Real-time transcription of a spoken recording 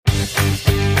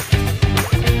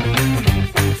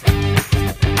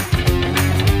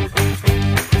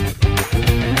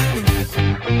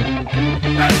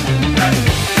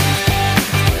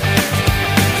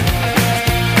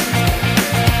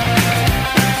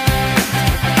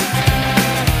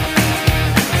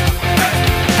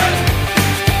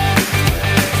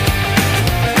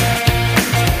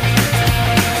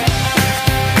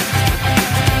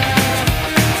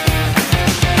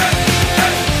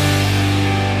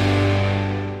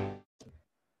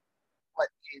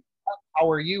How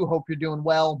are you? Hope you're doing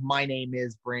well. My name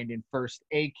is Brandon First,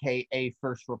 aka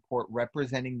First Report,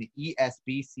 representing the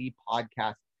ESBC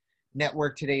Podcast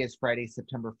Network. Today is Friday,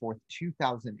 September 4th,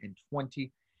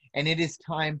 2020, and it is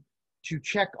time to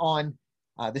check on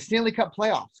the Stanley Cup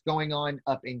playoffs going on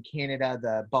up in Canada,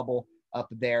 the bubble up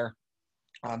there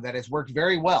that has worked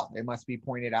very well, it must be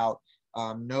pointed out.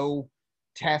 No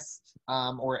tests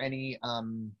or any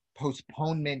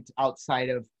postponement outside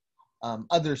of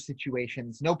other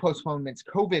situations, no postponements,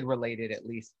 COVID related at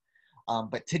least.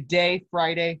 But today,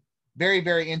 Friday, very,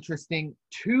 very interesting.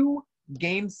 2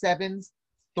 game sevens,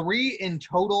 3 in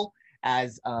total,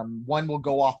 as one will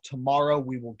go off tomorrow.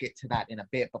 We will get to that in a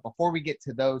bit. But before we get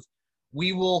to those,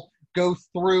 we will go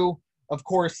through, of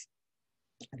course,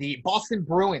 the Boston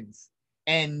Bruins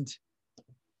and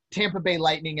Tampa Bay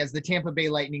Lightning, as the Tampa Bay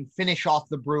Lightning finish off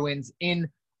the Bruins in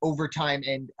overtime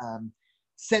and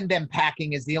send them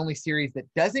packing, is the only series that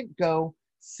doesn't go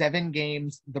 7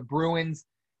 games. The Bruins'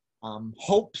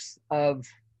 hopes of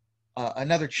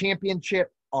another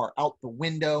championship are out the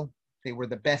window. They were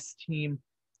the best team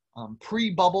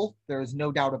pre-bubble. There is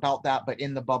no doubt about that, but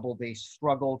in the bubble, they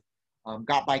struggled,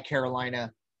 got by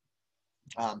Carolina,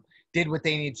 did what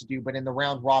they needed to do, but in the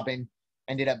round robin,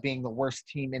 ended up being the worst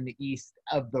team in the East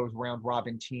of those round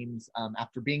robin teams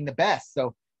after being the best.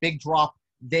 So big drop.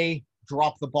 They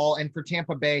drop the ball. And for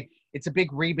Tampa Bay, it's a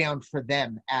big rebound for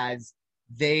them as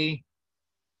they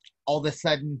all of a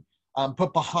sudden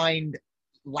put behind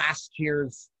last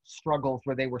year's struggles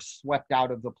where they were swept out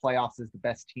of the playoffs as the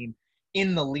best team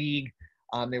in the league.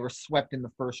 They were swept in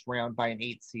the first round by an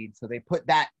 8 seed. So they put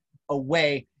that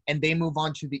away and they move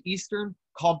on to the Eastern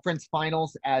Conference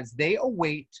Finals as they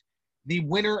await the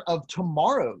winner of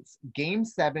tomorrow's Game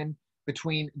 7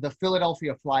 between the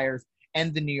Philadelphia Flyers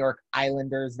and the New York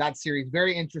Islanders. That series,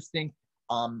 very interesting.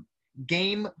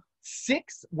 Game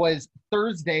 6 was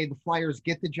Thursday. The Flyers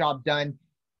get the job done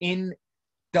in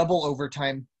double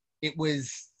overtime. It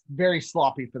was very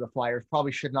sloppy for the Flyers.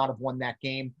 Probably should not have won that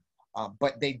game,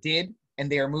 but they did, and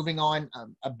they are moving on.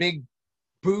 A big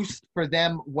boost for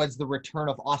them was the return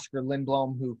of Oscar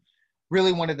Lindblom, who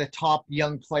really one of the top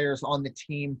young players on the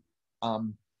team. About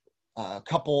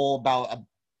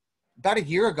a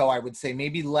year ago, I would say,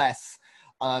 maybe less.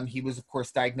 He was, of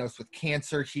course, diagnosed with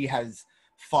cancer. He has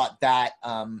fought that,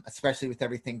 especially with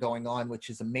everything going on, which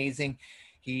is amazing.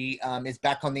 He is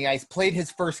back on the ice, played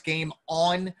his first game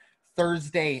on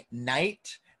Thursday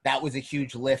night. That was a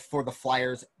huge lift for the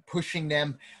Flyers, pushing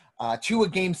them to a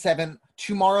Game 7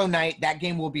 tomorrow night. That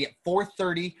game will be at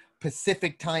 4:30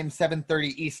 Pacific time,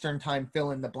 7:30 Eastern time.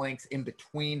 Fill in the blanks in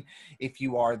between if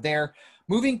you are there.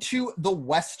 Moving to the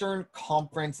Western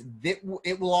Conference, it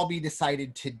will all be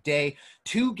decided today.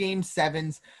 2 Game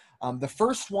 7s. The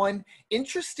first one,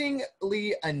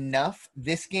 interestingly enough,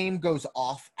 this game goes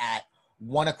off at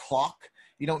 1 o'clock.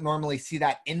 You don't normally see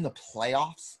that in the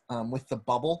playoffs with the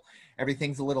bubble.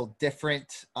 Everything's a little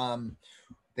different.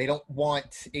 They don't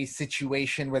want a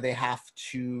situation where they have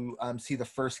to see the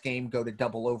first game go to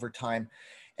double overtime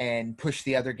and push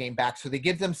the other game back. So they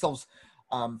give themselves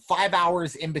 5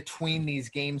 hours in between these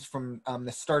games from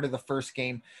the start of the first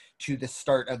game to the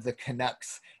start of the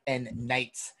Canucks and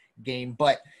Knights game.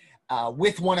 But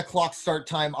with 1 o'clock start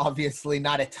time, obviously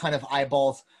not a ton of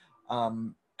eyeballs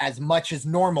as much as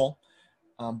normal.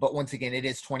 But once again, it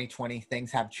is 2020.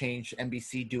 Things have changed.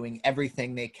 NBC doing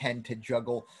everything they can to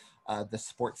juggle the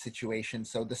sports situation.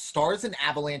 So the Stars and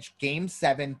Avalanche Game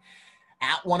 7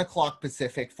 at 1 o'clock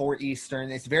Pacific, 4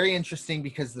 Eastern. It's very interesting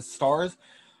because the Stars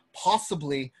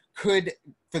possibly could,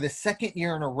 for the second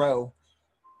year in a row,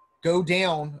 go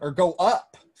down or go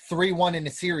up 3-1 in a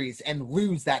series and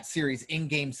lose that series in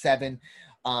Game 7.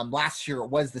 Last year it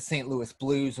was the St. Louis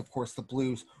Blues. Of course, the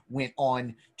Blues went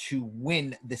on to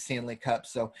win the Stanley Cup.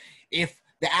 So if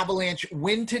the Avalanche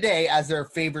win today, as they're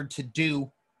favored to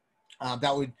do,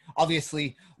 that would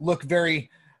obviously look very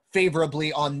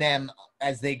favorably on them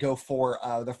as they go for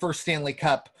the first Stanley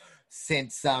Cup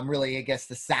since really, I guess,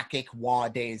 the Sakic Waugh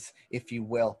days, if you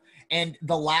will. And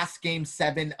the last Game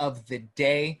 7 of the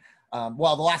day, the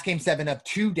last Game 7 of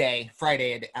today,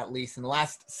 Friday at least, and the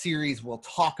last series we'll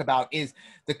talk about is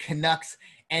the Canucks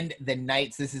and the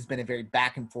Knights. This has been a very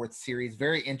back and forth series,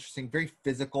 very interesting, very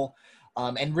physical,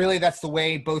 and really that's the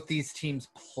way both these teams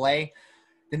play.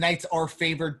 The Knights are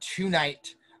favored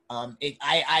tonight.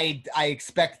 I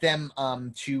expect them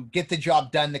to get the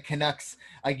job done. The Canucks,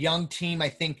 a young team, I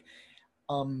think.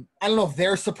 I don't know if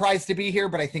they're surprised to be here,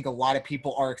 but I think a lot of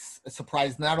people are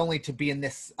surprised not only to be in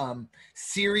this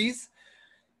series,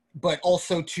 but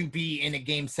also to be in a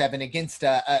Game 7 against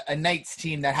a Knights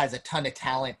team that has a ton of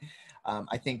talent.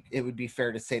 I think it would be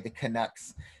fair to say the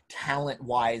Canucks,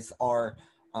 talent-wise, are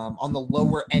on the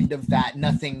lower end of that.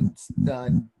 Nothing's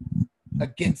done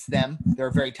against them. They're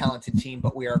a very talented team,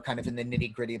 but we are kind of in the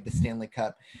nitty-gritty of the Stanley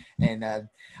Cup. And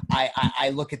I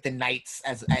look at the Knights,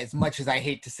 as much as I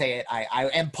hate to say it, I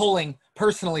am pulling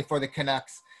personally for the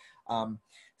Canucks.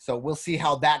 So we'll see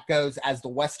how that goes, as the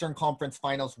Western Conference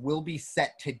Finals will be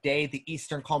set today. The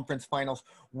Eastern Conference Finals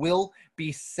will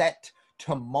be set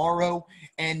tomorrow.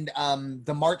 And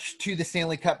the march to the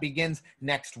Stanley Cup begins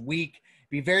next week.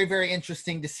 Be very, very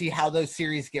interesting to see how those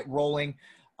series get rolling.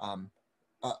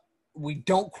 We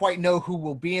don't quite know who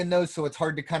will be in those, so it's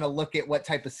hard to kind of look at what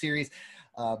type of series.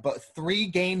 But 3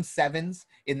 Game 7s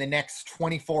in the next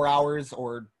 24 hours,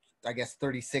 or I guess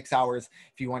 36 hours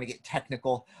if you want to get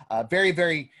technical. Very,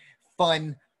 very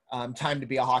fun time to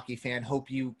be a hockey fan. Hope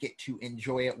you get to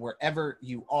enjoy it wherever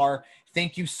you are.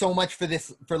 Thank you so much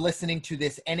for listening to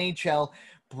this NHL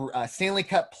Stanley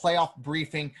Cup playoff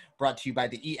briefing brought to you by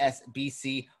the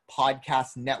ESBC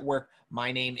Podcast Network.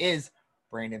 My name is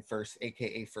Brandon First,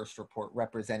 aka First Report,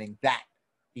 representing that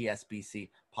ESBC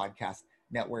Podcast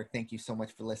Network. Thank you so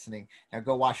much for listening. Now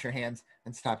go wash your hands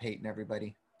and stop hating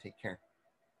everybody. Take care.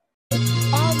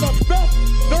 On the